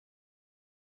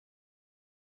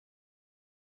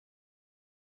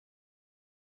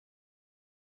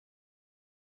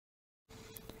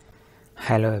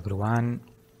Hello everyone,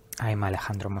 I'm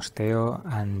Alejandro Mosteo,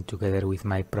 and together with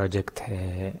my project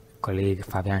colleague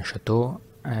Fabian Chateau,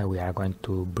 we are going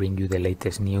to bring you the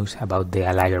latest news about the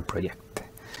Alire project.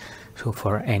 So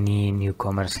for any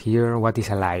newcomers here, what is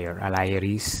Alire? Alire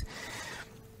is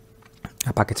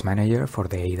a package manager for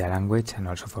the Ada language and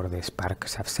also for the Spark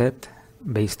subset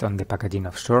based on the packaging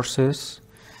of sources.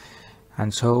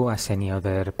 And so, as any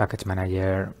other package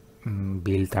manager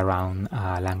built around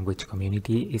a language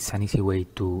community, it's an easy way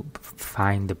to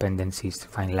find dependencies,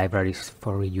 find libraries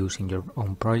for reuse in your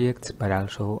own projects, but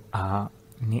also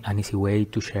an easy way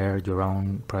to share your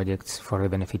own projects for the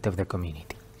benefit of the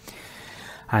community.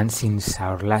 And since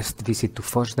our last visit to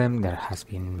FOSDEM, there has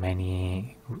been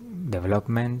many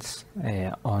developments.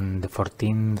 On the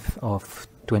 14th of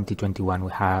 2021,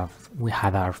 we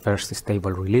had our first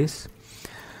stable release,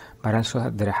 but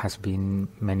also there has been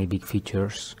many big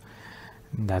features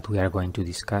that we are going to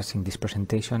discuss in this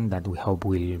presentation that we hope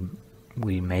will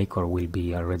make or will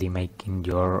be already making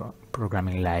your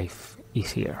programming life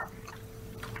easier.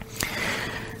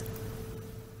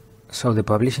 So the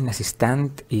publishing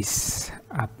assistant is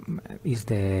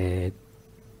the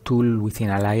tool within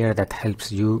Alire that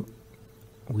helps you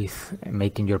with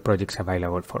making your projects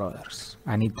available for others,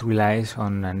 and it relies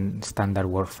on a standard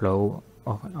workflow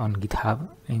on GitHub,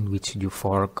 in which you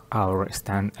fork our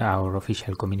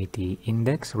official community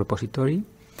index repository.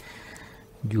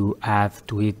 You add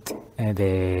to it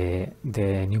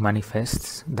the new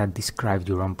manifests that describe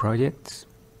your own projects,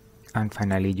 and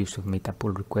finally you submit a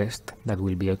pull request that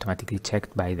will be automatically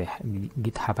checked by the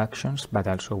GitHub Actions, but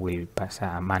also will pass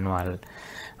a manual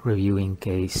review in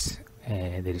case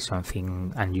there is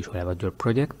something unusual about your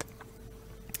project.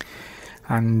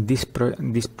 And this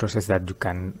process that you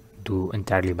can do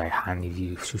entirely by hand if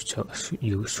you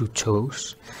should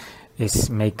choose is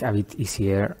make a bit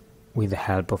easier with the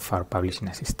help of our publishing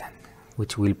assistant,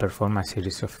 which will perform a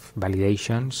series of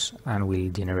validations and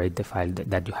will generate the file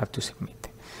that you have to submit.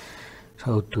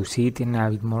 So to see it in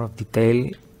a bit more of detail,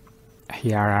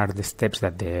 here are the steps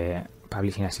that the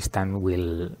publishing assistant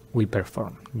will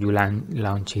perform. You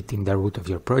launch it in the root of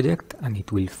your project, and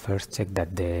it will first check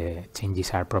that the changes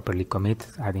are properly committed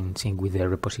and in sync with the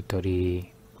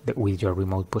repository, with your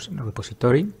remote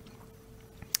repository.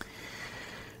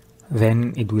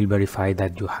 Then it will verify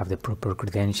that you have the proper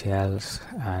credentials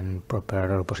and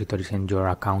proper repositories in your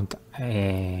account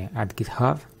at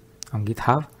GitHub, on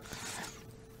GitHub.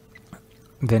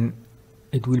 Then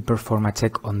it will perform a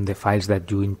check on the files that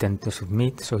you intend to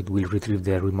submit, so it will retrieve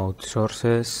the remote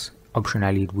sources.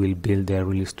 Optionally, it will build the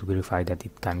release to verify that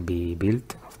it can be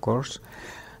built, of course.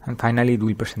 And finally, it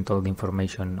will present all the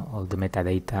information, all the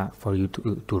metadata for you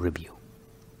to review.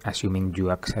 Assuming you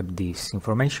accept this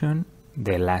information,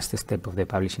 the last step of the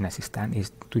publishing assistant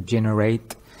is to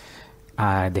generate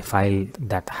the file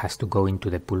that has to go into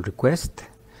the pull request.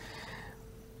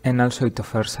 And also it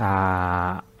offers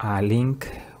a link,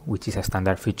 which is a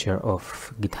standard feature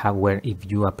of GitHub, where if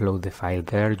you upload the file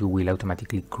there, you will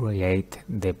automatically create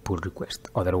the pull request.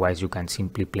 Otherwise, you can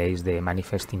simply place the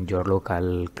manifest in your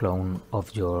local clone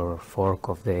of your fork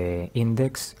of the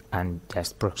index and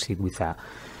just proceed with a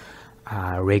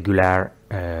regular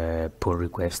pull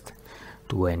request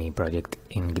to any project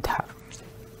in GitHub.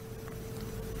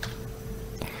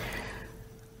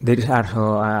 There is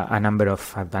also a number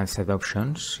of advanced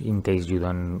options in case you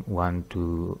don't want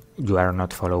to, you are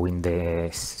not following the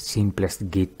simplest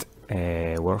Git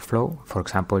workflow. For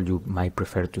example, you might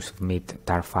prefer to submit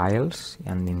tar files,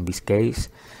 and in this case,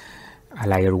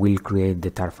 Alire will create the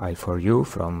tar file for you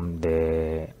from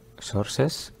the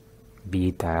sources, be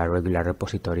it a regular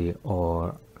repository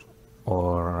or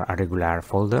a regular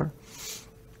folder.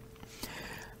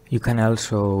 You can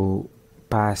also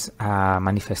pass a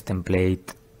manifest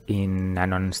template in a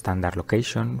non-standard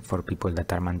location for people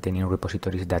that are maintaining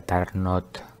repositories that are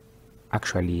not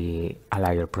actually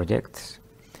Alire projects.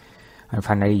 And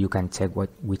finally, you can check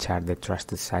which are the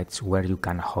trusted sites where you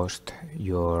can host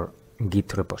your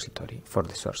Git repository for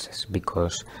the sources,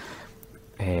 because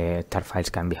tar files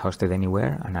can be hosted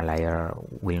anywhere and Alire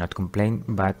will not complain,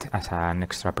 but as an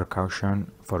extra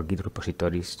precaution for Git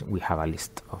repositories, we have a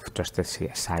list of trusted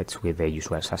sites with the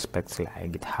usual suspects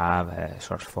like GitHub,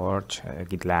 SourceForge,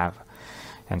 GitLab,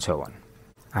 and so on.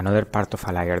 Another part of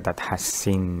Alire that has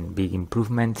seen big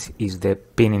improvements is the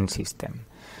pinning system.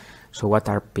 So what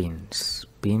are pins?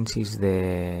 Pins is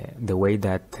the way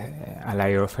that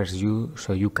Alire offers you,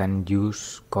 so you can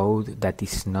use code that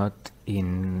is not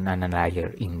in an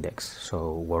Alire index,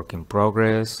 so work in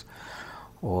progress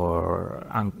or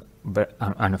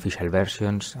unofficial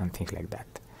versions and things like that.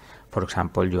 For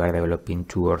example, you are developing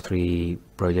 2 or 3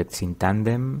 projects in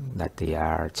tandem that they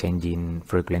are changing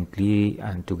frequently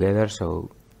and together, so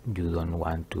you don't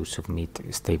want to submit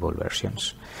stable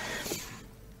versions.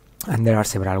 And there are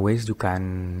several ways you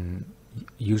can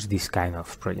use this kind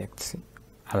of projects.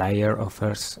 Alire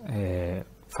offers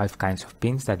 5 kinds of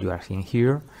pins that you are seeing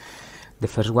here. The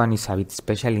first one is a bit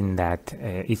special in that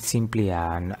it's simply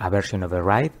a version of a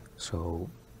write, so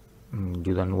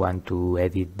you don't want to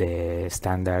edit the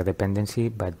standard dependency,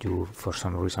 but you for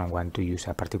some reason want to use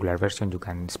a particular version, you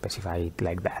can specify it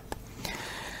like that.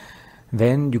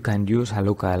 Then you can use a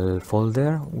local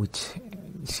folder, which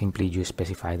simply you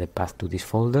specify the path to this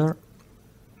folder,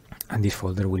 and this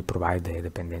folder will provide the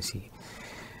dependency.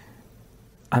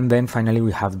 And then finally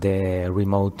we have the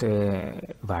remote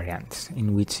variants,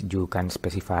 in which you can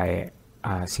specify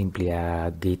simply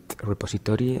a Git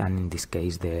repository, and in this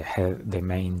case the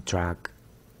main track,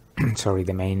 sorry,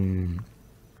 the main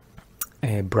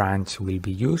branch will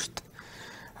be used,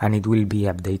 and it will be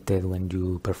updated when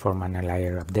you perform an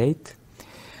Alire update.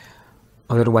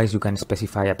 Otherwise, you can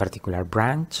specify a particular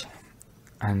branch,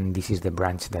 and this is the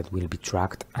branch that will be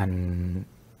tracked, and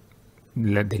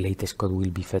the latest code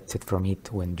will be fetched from it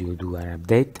when you do an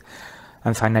update.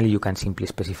 And finally, you can simply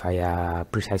specify a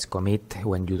precise commit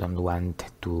when you don't want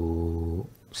to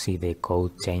see the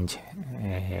code change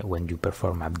when you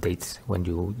perform updates, when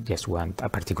you just want a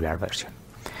particular version.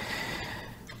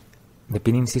 The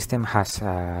pinning system has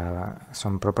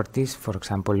some properties. For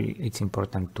example, it's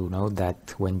important to know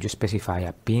that when you specify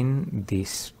a pin,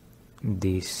 this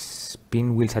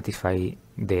pin will satisfy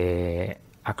the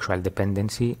actual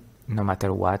dependency no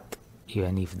matter what,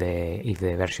 even if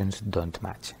the versions don't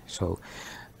match. So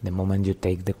the moment you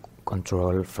take the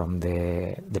control from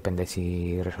the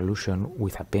dependency resolution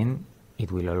with a pin,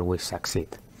 it will always succeed.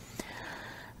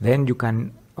 Then you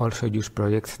can also use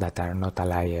projects that are not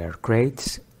Alire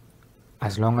crates,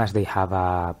 as long as they have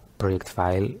a project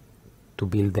file to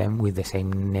build them with the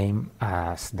same name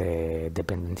as the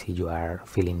dependency you are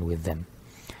filling with them.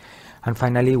 And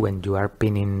finally, when you are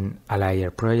pinning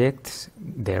Alire projects,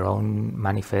 their own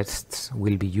manifests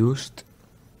will be used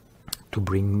to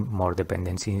bring more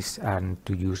dependencies and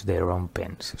to use their own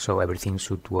pins. So everything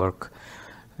should work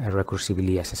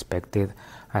recursively as expected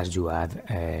as you add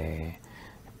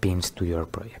pins to your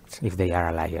projects, if they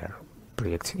are Alire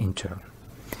projects in turn.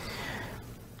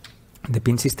 The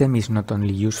pin system is not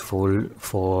only useful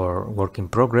for work in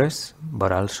progress,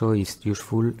 but also is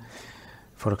useful,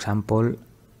 for example,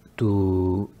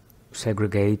 to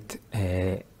segregate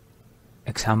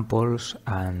examples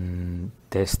and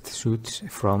test suites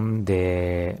from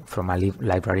a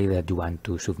library that you want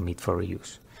to submit for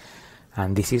use.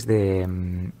 And this is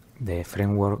the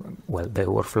framework, well, the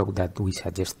workflow that we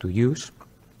suggest to use,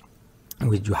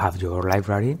 which you have your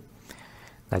library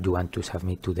that you want to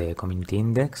submit to the community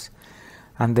index,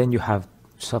 and then you have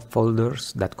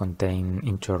subfolders that contain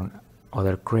in turn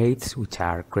other crates, which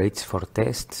are crates for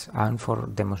tests and for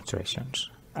demonstrations.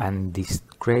 And these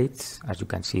crates, as you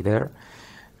can see there,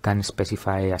 can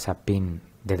specify as a pin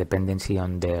the dependency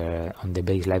on the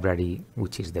base library,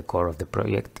 which is the core of the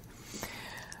project.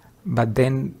 But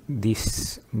then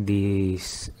these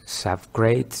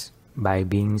sub-crates, by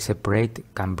being separate,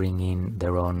 can bring in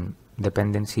their own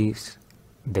dependencies.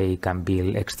 They can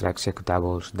build extra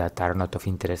executables that are not of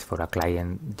interest for a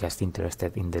client just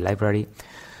interested in the library.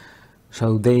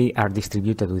 So they are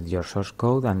distributed with your source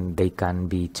code, and they can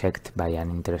be checked by an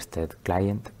interested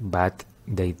client, but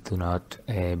they do not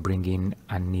bring in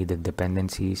unneeded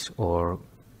dependencies or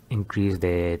increase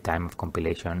the time of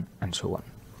compilation and so on.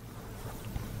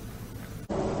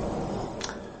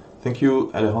 Thank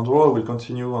you, Alejandro. I will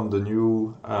continue on the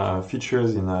new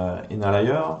features in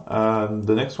Alire.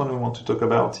 The next one we want to talk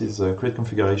about is crate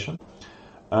configuration.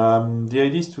 The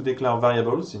idea is to declare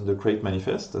variables in the crate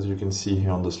manifest, as you can see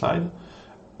here on the slide.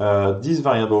 These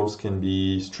variables can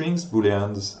be strings,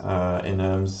 booleans,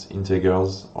 enums,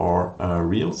 integers, or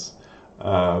reals.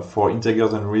 For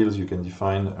integers and reals, you can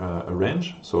define a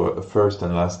range, so a first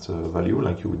and last value,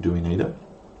 like you would do in Ada.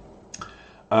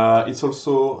 It's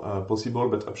also possible,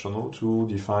 but optional, to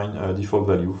define a default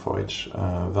value for each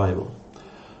variable.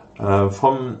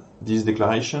 From this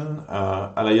declaration,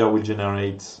 Alire will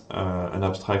generate an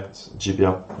abstract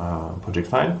GPR project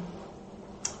file,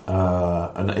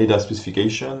 an Ada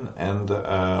specification, and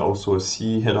also a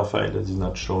C header file that is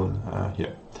not shown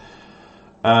here.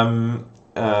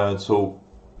 So,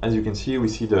 as you can see, we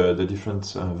see the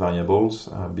different variables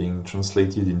being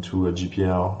translated into a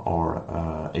GPR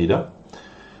or Ada.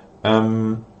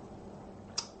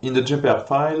 In the GPR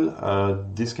file,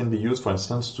 this can be used, for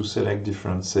instance, to select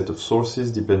different set of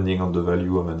sources depending on the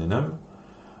value of an enum.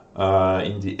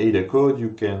 In the ADA code, you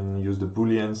can use the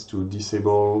booleans to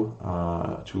disable,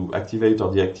 to activate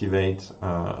or deactivate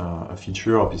a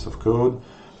feature or piece of code,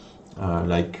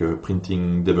 like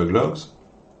printing debug logs.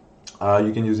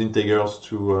 You can use integers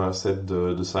to set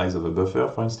the size of a buffer,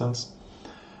 for instance.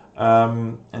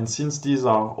 And since these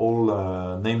are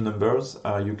all name numbers,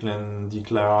 you can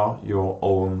declare your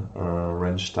own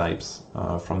range types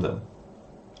from them.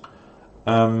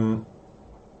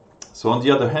 So on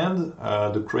the other hand,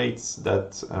 the crates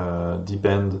that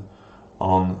depend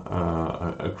on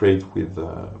a crate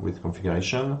with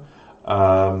configuration,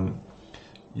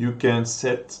 you can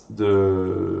set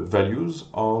the values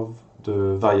of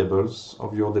the variables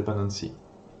of your dependency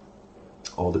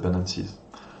or dependencies.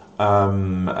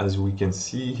 As we can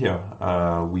see here,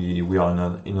 we are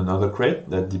in another crate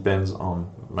that depends on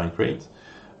my crate,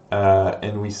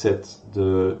 and we set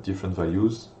the different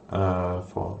values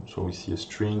so we see a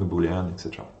string, a boolean,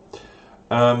 etc.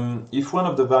 If one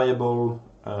of the variable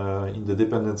in the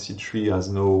dependency tree has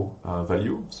no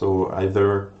value, so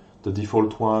either the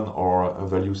default one or a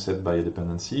value set by a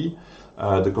dependency,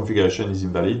 the configuration is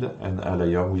invalid and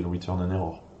Alire will return an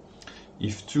error.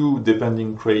 If two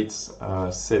depending crates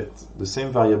set the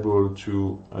same variable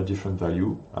to a different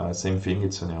value, same thing,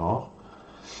 it's an error.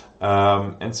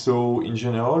 And so in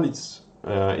general,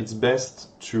 it's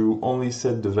best to only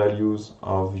set the values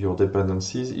of your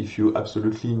dependencies if you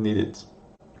absolutely need it.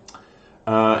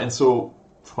 And so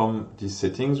from these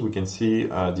settings, we can see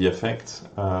the effect.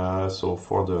 So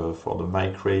for the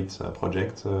MyCrate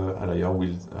project, Alire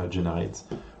will generate,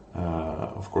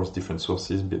 of course, different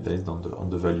sources based on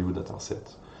the value that are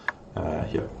set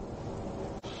here.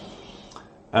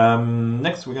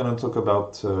 Next, we're going to talk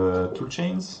about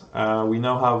toolchains. We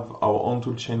now have our own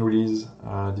toolchain release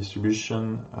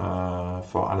distribution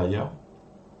for Alire.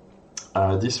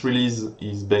 This release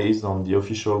is based on the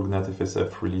official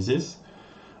GNAT-FSF releases,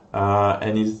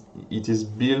 and it is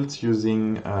built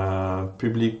using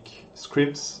public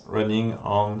scripts running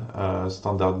on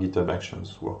standard GitHub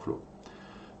Actions workflow.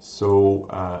 So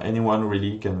anyone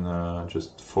really can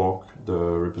just fork the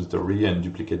repository and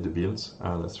duplicate the builds.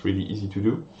 That's really easy to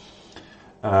do.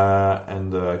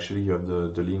 And actually you have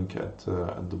the link at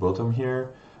the bottom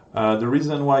here. The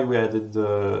reason why we added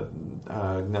the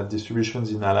GNAT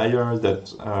distributions in Alire is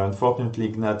that unfortunately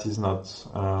GNAT is not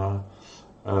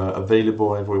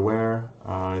available everywhere.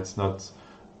 It's not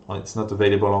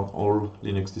available on all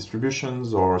Linux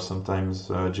distributions, or sometimes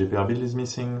JPR build is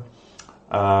missing.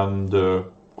 The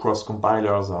cross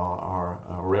compilers are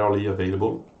rarely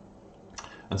available,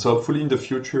 and so hopefully in the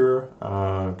future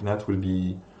GNAT will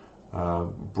be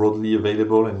broadly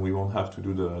available, and we won't have to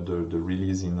do the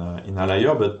release in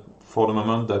Alire. But for the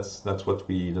moment, that's what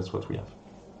we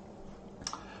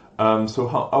have. So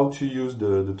how to use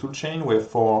the toolchain? Where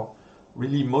for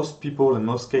really most people in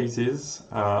most cases,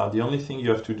 the only thing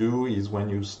you have to do is when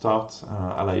you start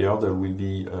Alire, there will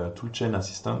be a toolchain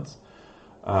assistant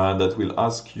that will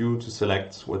ask you to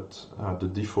select what the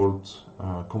default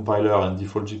compiler and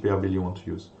default GPR build you want to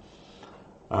use.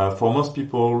 For most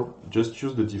people, just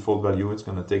use the default value. It's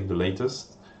going to take the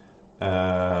latest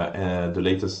GNAT and the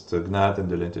latest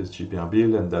GPR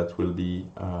build, and that will be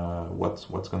what's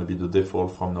going to be the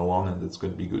default from now on, and that's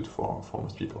going to be good for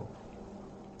most people.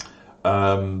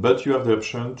 But you have the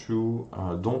option to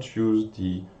don't use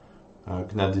the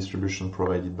GNAT distribution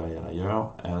provided by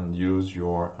Alire and use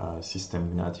your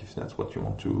system GNAT if that's what you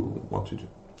want to do.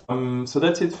 So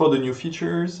that's it for the new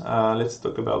features. Let's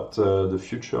talk about the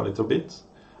future a little bit.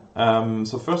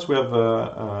 So first we have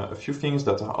a few things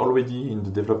that are already in the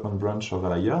development branch of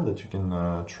Alire that you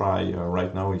can try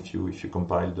right now if you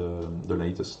compile the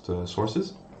latest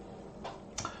sources.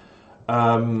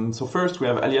 So first we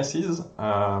have aliases.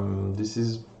 This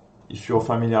is, if you're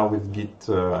familiar with Git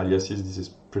aliases, this is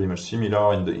pretty much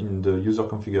similar. In the user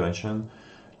configuration,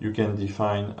 you can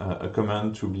define a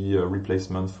command to be a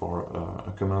replacement for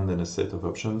a command and a set of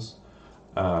options.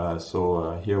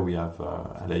 So here we have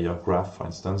Alire graph, for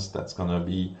instance, that's going to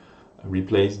be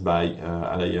replaced by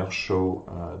Alire show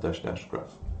 --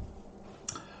 graph.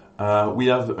 We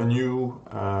have a new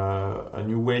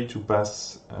way to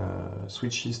pass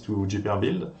switches to GPR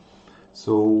build.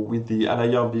 So with the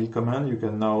Alire build command, you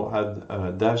can now add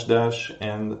 --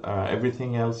 and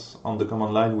everything else on the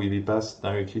command line will be passed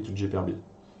directly to GPR build.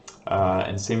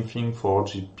 And same thing for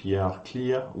GPR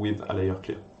clear with Alire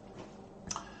clear.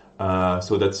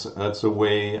 So that's a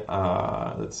way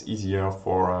that's easier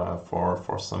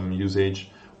for some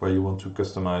usage where you want to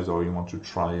customize or you want to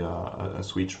try a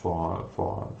switch for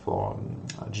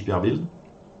GPR build.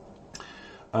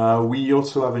 We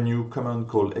also have a new command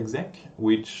called exec,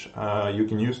 which you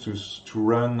can use to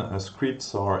run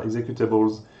scripts or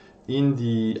executables in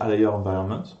the Alire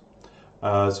environment.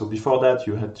 So before that,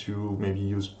 you had to maybe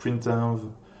use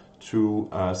printenv to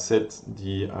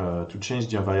to change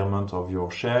the environment of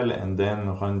your shell and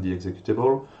then run the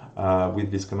executable. With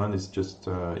this command, it's just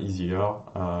easier.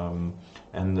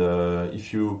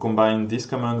 If you combine this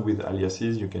command with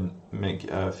aliases, you can make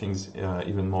things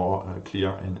even more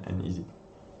clear and easy.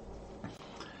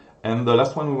 And the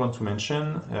last one we want to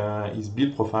mention is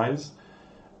build profiles.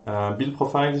 Build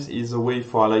profiles is a way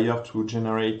for Alire to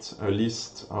generate a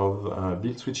list of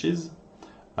build switches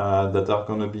that are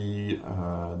going to be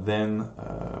then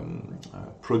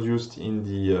produced in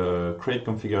the crate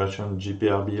configuration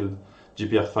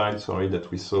GPR file, that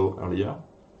we saw earlier.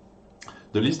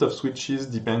 The list of switches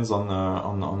depends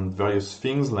on various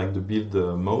things like the build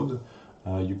mode.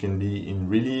 You can be in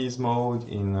release mode,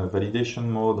 in validation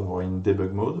mode, or in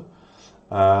debug mode.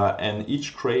 And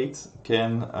each crate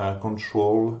can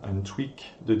control and tweak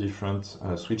the different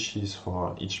switches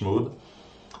for each mode.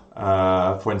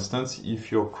 For instance,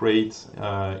 if your crate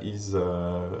is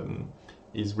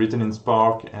written in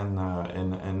Spark and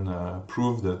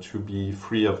proved to be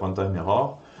free of runtime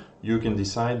error, you can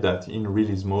decide that in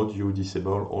release mode you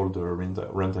disable all the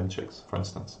runtime checks, for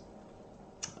instance.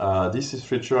 This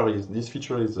feature is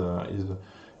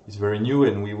very new,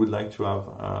 and we would like to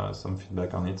have some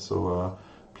feedback on it. So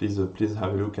please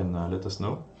have a look and let us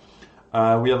know.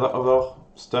 We have other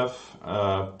stuff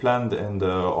planned and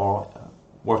or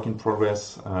work in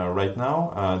progress right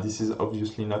now. This is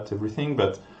obviously not everything,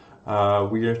 but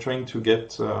we are trying to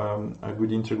get a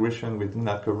good integration with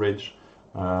NAT coverage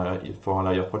for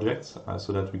Alire projects,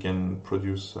 so that we can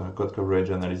produce code coverage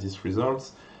analysis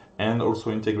results, and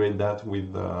also integrate that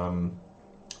with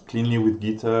cleanly with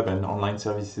GitHub and online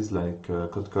services like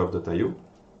codecov.io.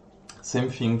 Same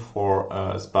thing for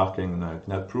Spark and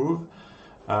GNAT-Prove.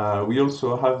 We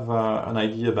also have an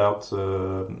idea about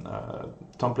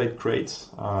template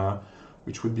crates,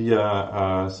 which would be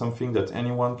something that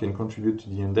anyone can contribute to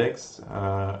the index,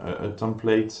 a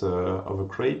template of a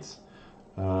crate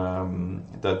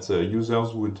that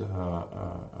users would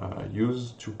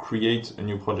use to create a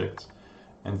new project.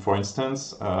 And for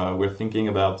instance, we're thinking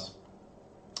about,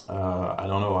 I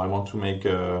don't know, I want to make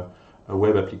a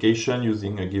web application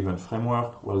using a given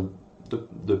framework. Well,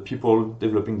 the people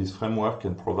developing this framework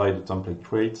can provide a template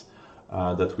crate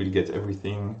that will get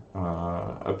everything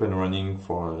up and running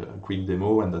for a quick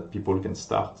demo, and that people can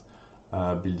start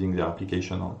building their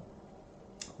application on.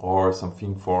 Or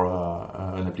something for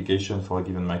an application for a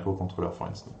given microcontroller, for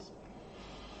instance.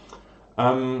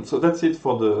 So that's it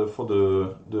for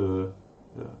the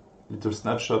little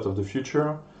snapshot of the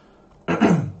future.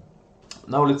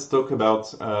 Now let's talk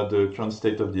about the current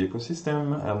state of the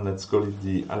ecosystem, and let's call it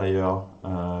the Alire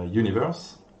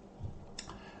universe.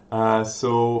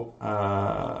 So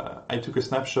I took a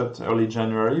snapshot early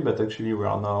January, but actually we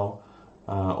are now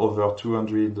over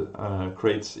 200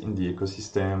 crates in the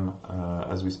ecosystem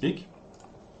as we speak.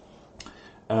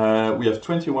 We have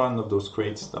 21 of those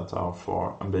crates that are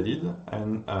for embedded,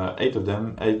 and 8 of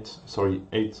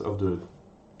the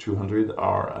 200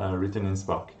 are written in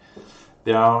Spark.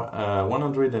 There are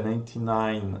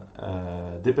 189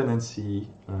 dependency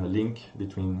link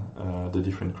between the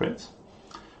different crates.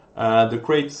 The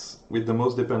crates with the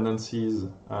most dependencies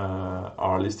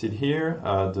are listed here.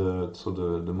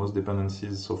 The most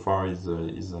dependencies so far is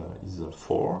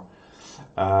 4.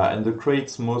 And the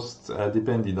crates most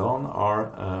depended on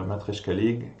are Matreshka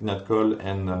Lig, Gnatcall,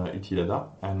 and Utilada.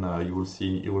 And you will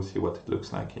see what it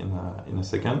looks like in a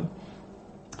second.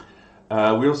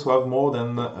 We also have more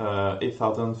than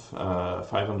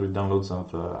 8,500 downloads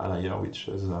of Alire, which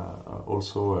is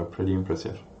also pretty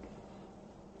impressive.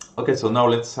 Okay, so now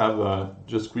let's have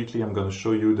just quickly. I'm going to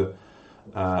show you the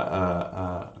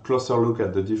closer look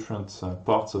at the different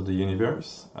parts of the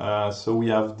universe. So we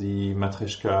have the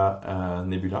Matreshka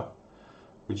Nebula,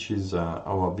 which is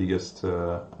our biggest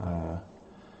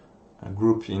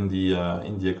group in the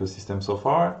ecosystem so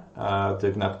far.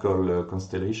 The Gnatcall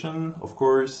constellation, of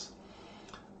course.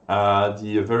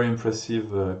 The very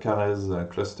impressive Karez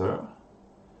cluster,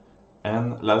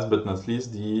 and last but not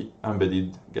least, the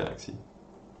embedded galaxy.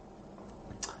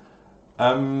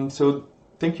 So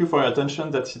thank you for your attention.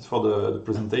 That's it for the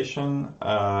presentation.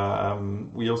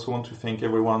 We also want to thank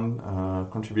everyone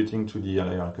contributing to the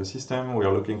Alire ecosystem. We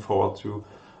are looking forward to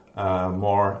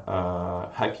more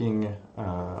hacking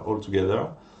all together.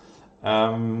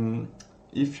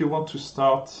 If you want to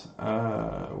start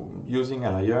using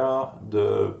Alire,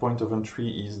 the point of entry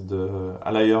is the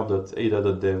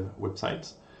alire.ada.dev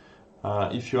website.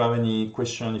 If you have any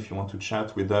question, if you want to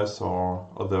chat with us or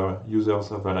other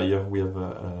users of Alire, we have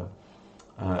a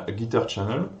Gitter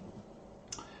channel.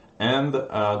 And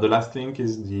the last link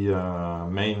is the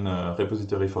main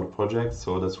repository for the project.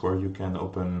 So that's where you can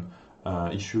open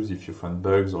issues if you find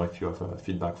bugs or if you have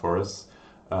feedback for us.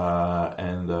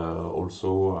 And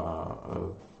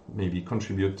also maybe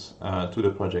contribute to the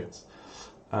project.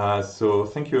 So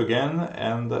thank you again,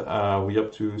 and we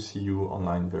hope to see you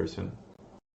online very soon.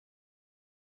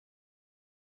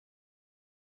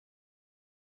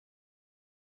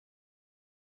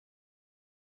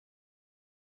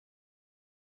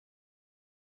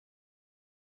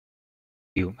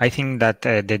 I think that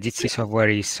the Jitsi software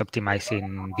is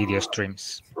optimizing video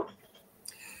streams.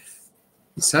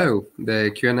 So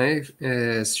the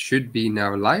Q&A should be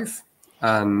now live,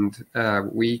 and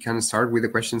we can start with the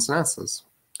questions and answers.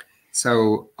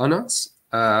 So Onyx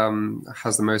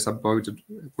has the most upvoted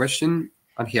question,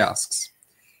 and he asks,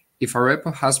 if a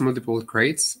repo has multiple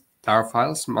crates, tar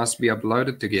files must be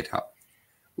uploaded to GitHub.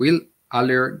 Will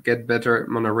Alire get better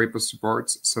monorepo support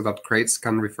so that crates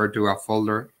can refer to a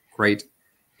folder crate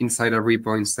inside a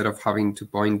repo instead of having to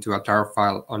point to a tar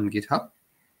file on GitHub?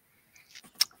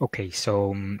 Okay,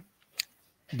 so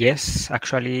yes,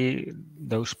 actually,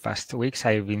 those past weeks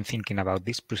I've been thinking about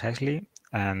this precisely,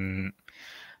 and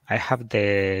I have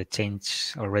the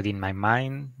change already in my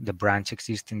mind. The branch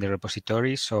exists in the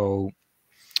repository, so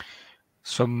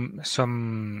some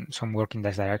work in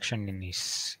that direction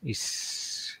is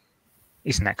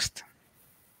next.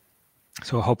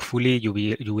 So hopefully you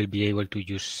will be able to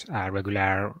use a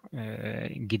regular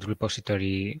Git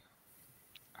repository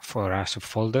for a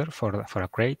subfolder for a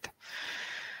crate,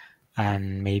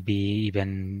 and maybe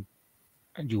even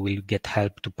you will get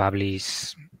help to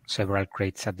publish several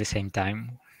crates at the same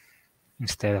time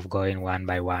instead of going one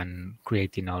by one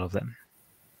creating all of them.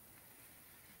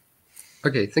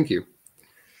 Okay, thank you.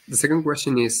 The second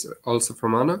question is also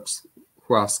from Onyx,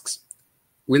 who asks,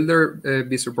 will there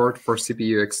be support for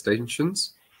CPU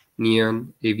extensions,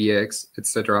 Neon, AVX,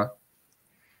 etc.,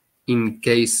 in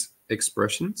case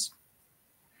expressions?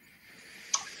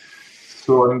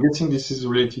 So I'm guessing this is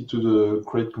related to the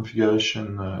crate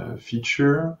configuration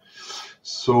feature.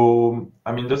 So,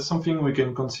 I mean, that's something we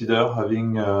can consider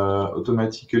having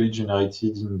automatically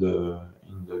generated in the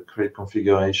crate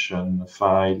configuration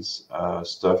files,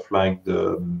 stuff like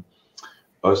the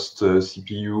host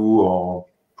CPU or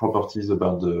properties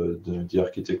about the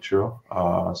architecture.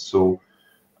 So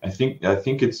I think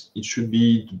it should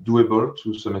be doable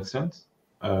to some extent.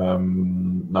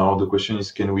 Now the question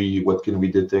is, what can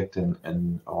we detect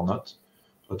and or not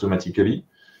automatically?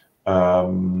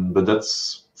 But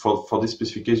that's for this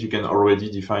specific case, you can already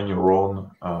define your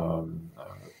own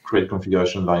crate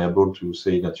configuration variable to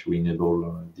say that you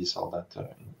enable this or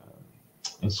that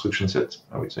instruction set,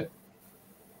 I would say.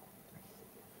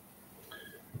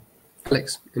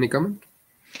 Alex, any comment?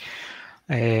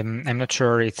 I'm not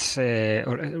sure it's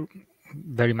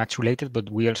very much related, but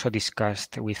we also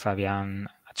discussed with Fabian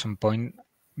at some point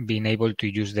being able to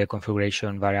use the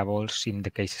configuration variables in the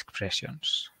case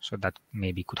expressions. So that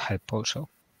maybe could help also.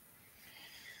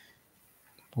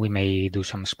 We may do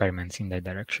some experiments in that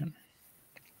direction.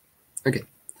 Okay,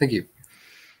 thank you.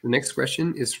 The next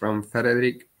question is from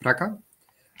Frederic Praca.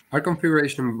 Are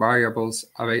configuration variables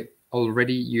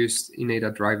already used in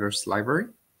ADA drivers library?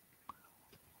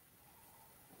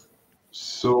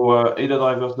 So ADA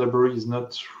drivers library is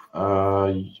not.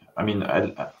 I mean,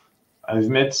 I've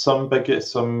made some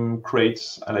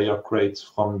crates, Alire crates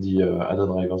from the ADA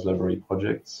drivers library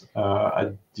projects.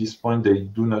 At this point, they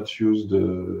do not use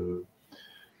the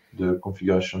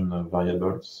configuration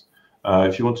variables.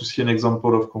 If you want to see an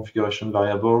example of configuration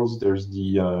variables, there's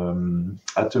the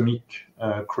atomic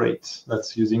crate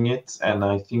that's using it, and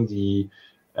I think the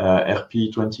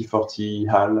RP 2040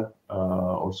 HAL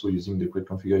also using the crate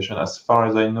configuration. As far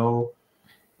as I know,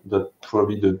 that's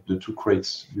probably the two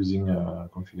crates using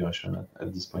configuration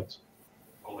at this point.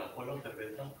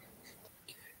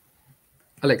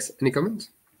 Alex, any comment?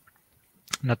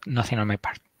 Nothing on my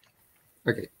part.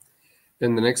 Okay.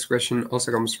 Then the next question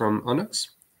also comes from Onyx.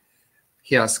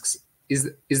 He asks,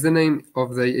 is the name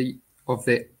of the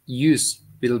use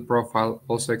build profile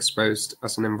also exposed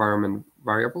as an environment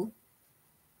variable?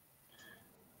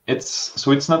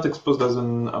 It's not exposed as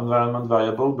an environment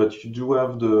variable, but you do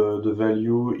have the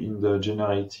value in the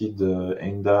generated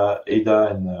ADA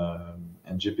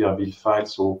and GPR build file.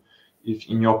 So if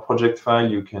in your project file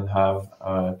you can have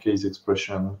a case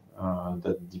expression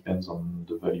that depends on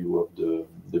the value of the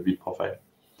build profile.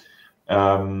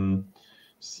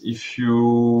 If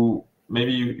you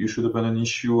maybe you should open an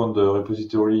issue on the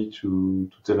repository to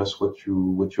tell us what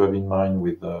you have in mind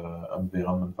with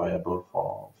environment variable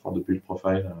for the build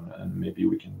profile, and maybe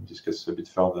we can discuss a bit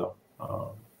further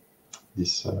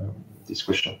this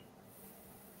question.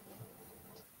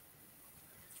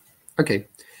 Okay.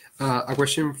 A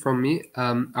question from me.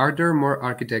 Are there more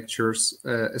architectures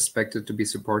expected to be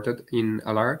supported in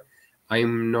Alire?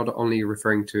 I'm not only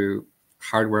referring to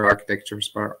hardware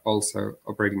architectures, but also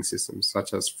operating systems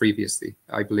such as FreeBSD.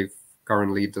 I believe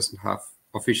currently it doesn't have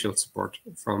official support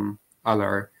from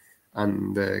Alire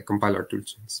and the compiler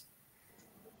toolchains.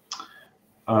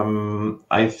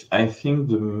 I think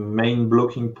the main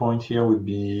blocking point here would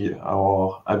be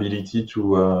our ability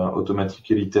to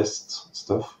automatically test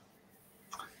stuff.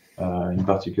 In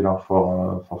particular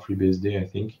for FreeBSD, I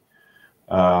think.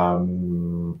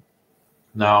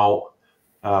 Now,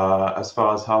 as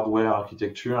far as hardware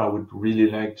architecture, I would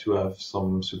really like to have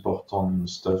some support on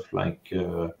stuff like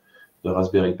the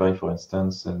Raspberry Pi, for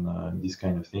instance, and these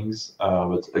kind of things.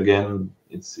 But again,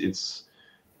 it's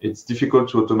difficult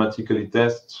to automatically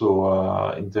test.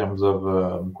 So in terms of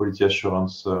quality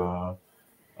assurance,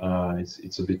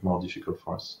 it's a bit more difficult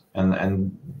for us.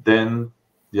 And then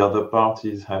the other part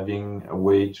is having a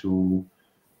way to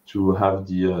have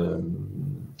the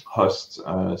host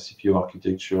CPU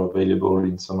architecture available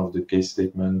in some of the case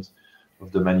statements of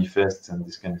the manifests and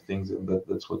these kind of things. And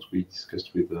that's what we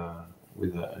discussed with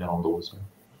Alejandro as well.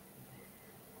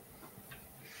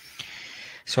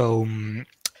 So,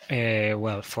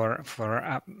 well, for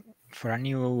a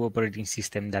new operating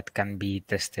system that can be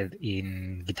tested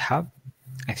in GitHub,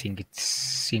 I think it's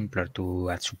simpler to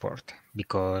add support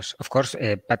because, of course,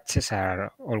 patches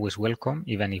are always welcome,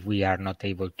 even if we are not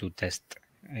able to test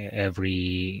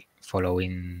every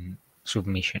following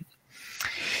submission.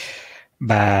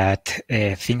 But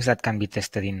things that can be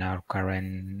tested in our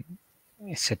current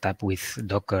setup with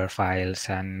Docker files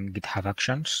and GitHub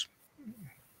Actions,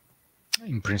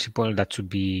 in principle, that should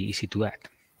be easy to add.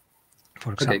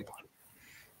 For example, Okay.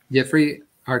 Jeffrey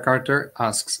R. Carter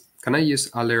asks, can I use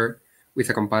Alire with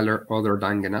a compiler other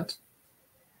than Genat?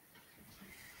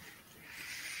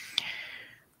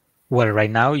 Well,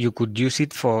 right now you could use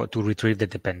it to retrieve the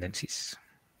dependencies,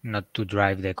 not to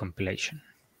drive the compilation.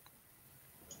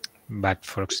 But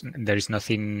there is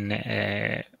nothing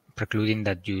precluding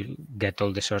that you get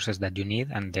all the sources that you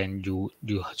need, and then you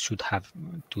should have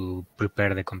to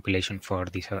prepare the compilation for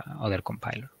this other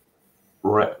compiler.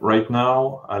 Right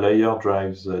now, Alire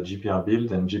drives GPR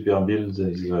build, and GPR build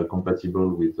is compatible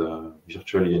with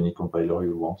virtually any compiler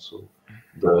you want. So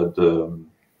the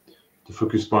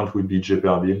focus point would be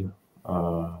GPR build.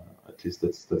 At least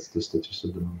that's the status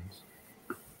at the moment.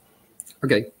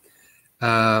 Okay.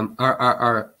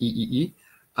 RRREEE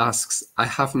asks, I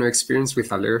have no experience with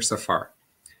Alire so far.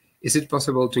 Is it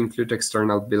possible to include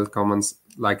external build commands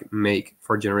like make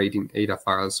for generating ADA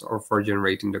files or for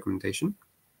generating documentation?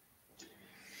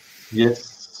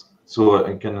 Yes, so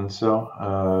I can answer.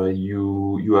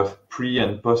 You have pre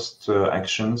and post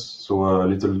actions, so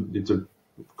little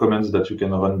comments that you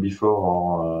can run before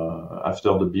or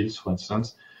after the builds, for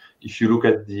instance. If you look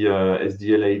at the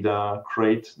SDL ADA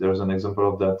crate, there's an example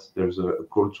of that. There's a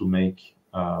call to make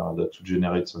that to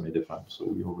generate some ADA file. So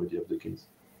we already have the case.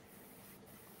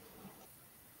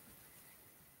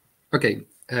 Okay,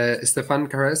 Stefan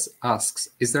Carres asks,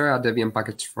 is there a Debian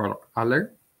package for Alire?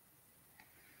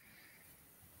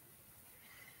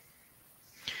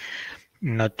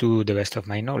 Not to the best of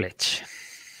my knowledge.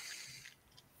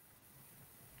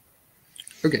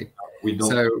 Okay. We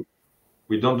don't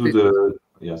do the...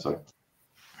 Yeah, sorry.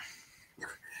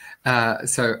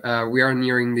 So we are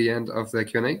nearing the end of the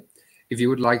Q&A. If you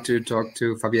would like to talk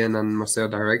to Fabienne and Marcel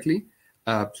directly,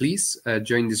 please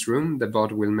join this room. The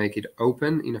bot will make it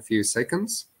open in a few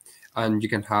seconds, and you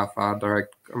can have a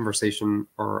direct conversation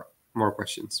or more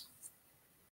questions.